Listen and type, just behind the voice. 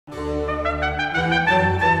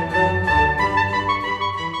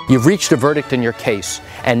You've reached a verdict in your case,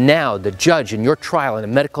 and now the judge in your trial in a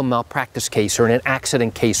medical malpractice case or in an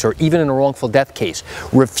accident case or even in a wrongful death case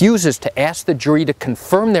refuses to ask the jury to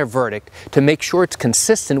confirm their verdict to make sure it's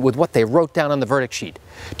consistent with what they wrote down on the verdict sheet.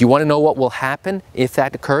 Do you want to know what will happen if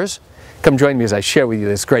that occurs? Come join me as I share with you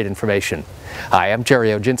this great information. Hi, I'm Gerry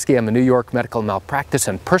Oginski. I'm a New York medical malpractice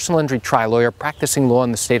and personal injury trial lawyer practicing law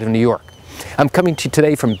in the state of New York. I'm coming to you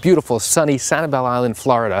today from beautiful, sunny Sanibel Island,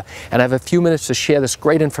 Florida, and I have a few minutes to share this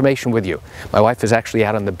great information with you. My wife is actually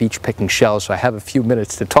out on the beach picking shells, so I have a few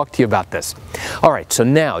minutes to talk to you about this. All right, so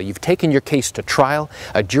now you've taken your case to trial,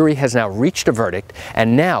 a jury has now reached a verdict,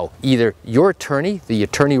 and now either your attorney, the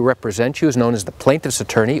attorney who represents you is known as the plaintiff's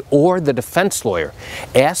attorney, or the defense lawyer,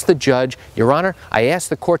 ask the judge, Your Honor, I ask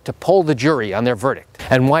the court to poll the jury on their verdict.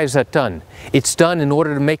 And why is that done? It's done in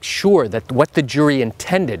order to make sure that what the jury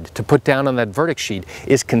intended to put down on that verdict sheet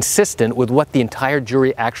is consistent with what the entire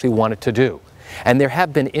jury actually wanted to do. And there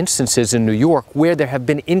have been instances in New York where there have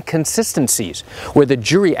been inconsistencies, where the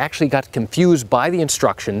jury actually got confused by the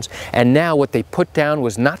instructions, and now what they put down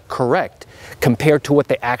was not correct compared to what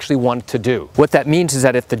they actually wanted to do. What that means is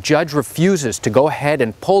that if the judge refuses to go ahead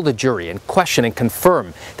and poll the jury and question and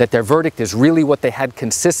confirm that their verdict is really what they had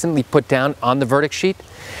consistently put down on the verdict sheet,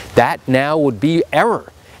 that now would be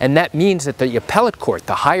error. And that means that the appellate court,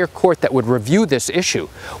 the higher court that would review this issue,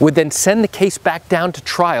 would then send the case back down to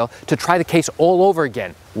trial to try the case all over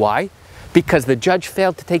again. Why? Because the judge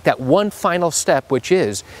failed to take that one final step, which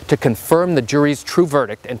is to confirm the jury's true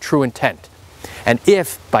verdict and true intent. And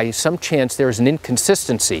if, by some chance, there is an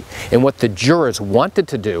inconsistency in what the jurors wanted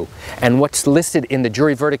to do and what's listed in the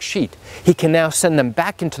jury verdict sheet, he can now send them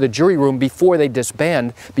back into the jury room before they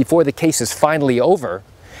disband, before the case is finally over,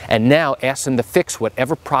 and now ask them to fix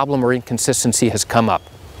whatever problem or inconsistency has come up.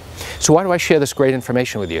 So why do I share this great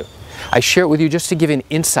information with you? I share it with you just to give you an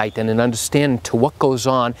insight and an understanding to what goes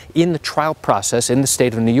on in the trial process in the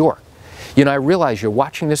state of New York. You know, I realize you're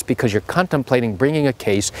watching this because you're contemplating bringing a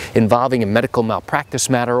case involving a medical malpractice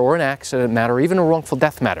matter or an accident matter or even a wrongful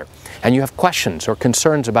death matter, and you have questions or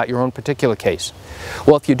concerns about your own particular case.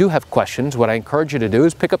 Well, if you do have questions, what I encourage you to do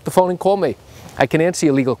is pick up the phone and call me. I can answer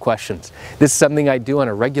your legal questions. This is something I do on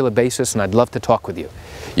a regular basis, and I'd love to talk with you.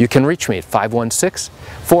 You can reach me at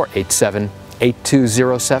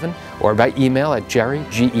 516-487-8207 or by email at Gerry,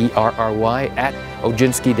 G-E-R-R-Y, at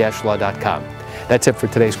oginski-law.com. That's it for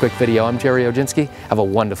today's quick video. I'm Gerry Oginski. Have a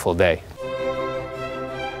wonderful day.